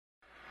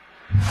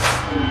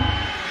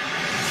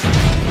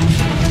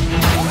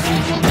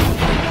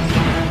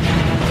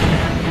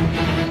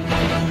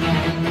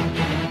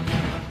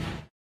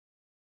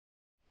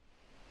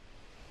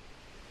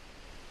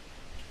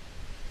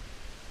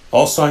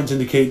All signs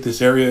indicate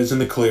this area is in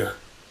the clear.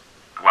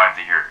 Glad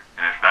to hear it.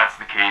 And if that's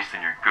the case,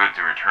 then you're good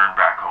to return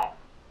back home.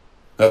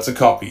 That's a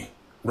copy.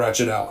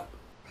 Ratchet out.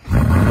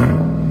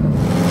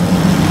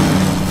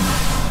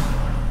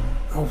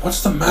 Oh,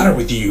 what's the matter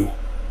with you?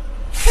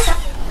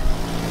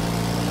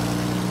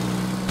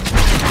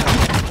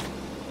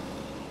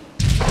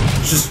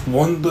 Just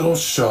one little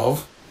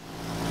shove.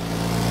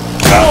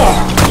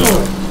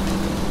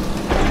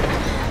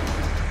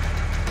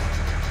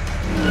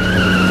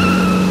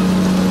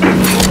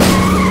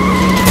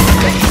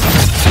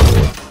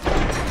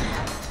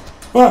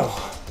 Well,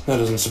 that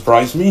doesn't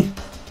surprise me.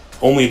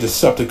 Only a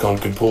Decepticon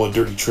can pull a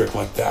dirty trick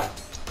like that.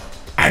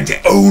 And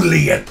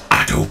only an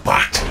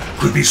Autobot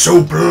could be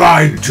so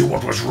blind to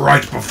what was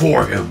right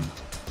before him.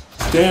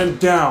 Stand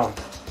down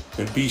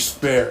and be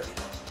spared.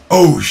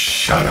 Oh,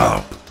 shut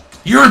up.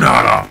 You're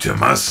not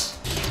Optimus.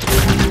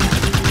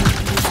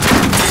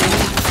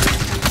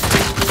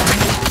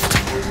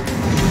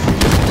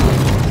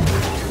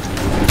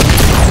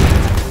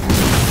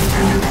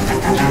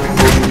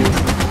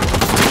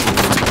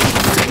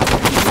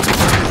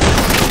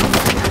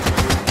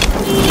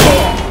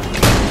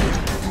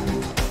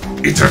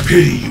 It's a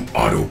pity you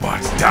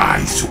Autobots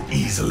die so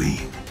easily,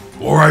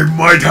 or I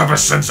might have a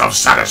sense of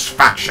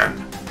satisfaction.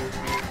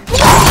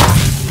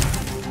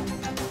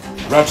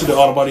 Ratchet to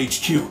Autobot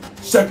HQ.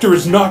 Sector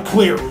is not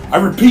clear. I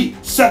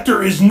repeat,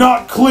 sector is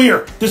not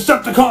clear.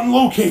 Decepticon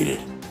located.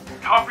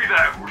 Copy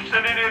that. We're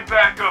sending in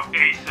backup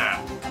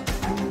ASAP.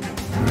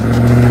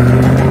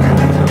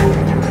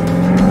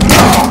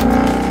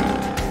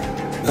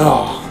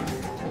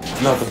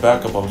 Not the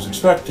backup I was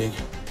expecting.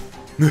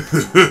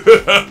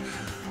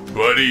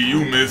 Buddy,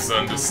 you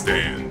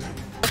misunderstand.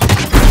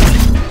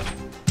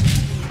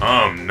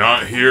 I'm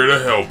not here to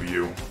help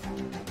you.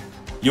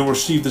 You'll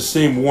receive the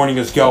same warning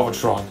as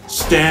Galvatron.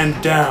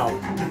 Stand down.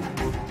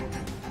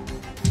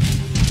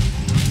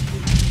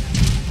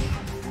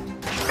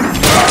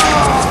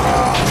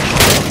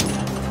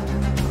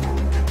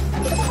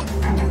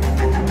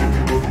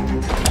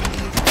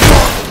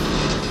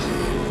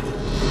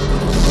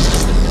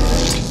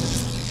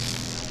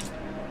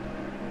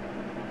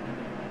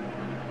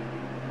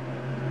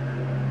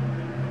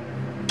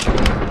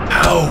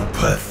 How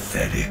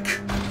pathetic.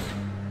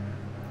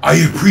 I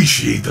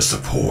appreciate the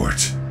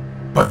support,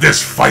 but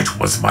this fight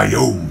was my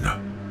own.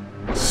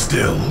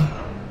 Still,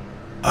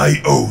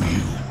 I owe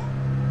you.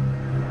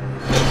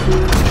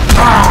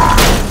 Ah!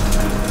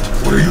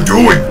 What are you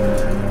doing?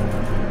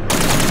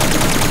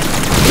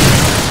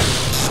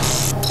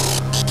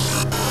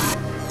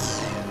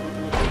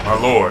 My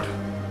lord,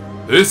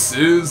 this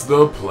is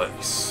the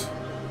place.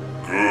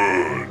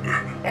 Good.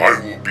 I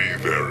will be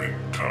there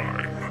in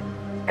time.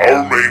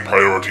 Our main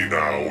priority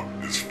now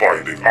is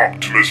finding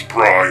Optimus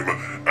Prime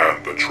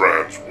and the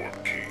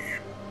Transwarp Key.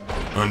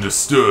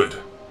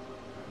 Understood.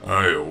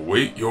 I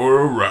await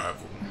your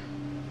arrival.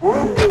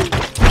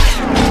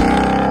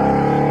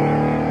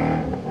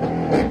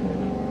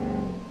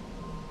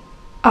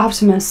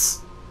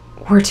 Optimus,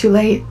 we're too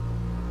late.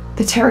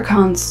 The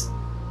Terrorcons,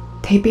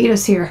 they beat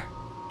us here.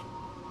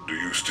 Do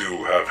you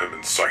still have him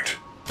in sight?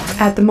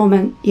 At the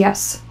moment,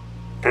 yes.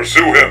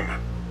 Pursue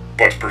him,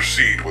 but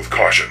proceed with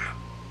caution.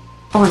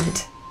 On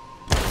it.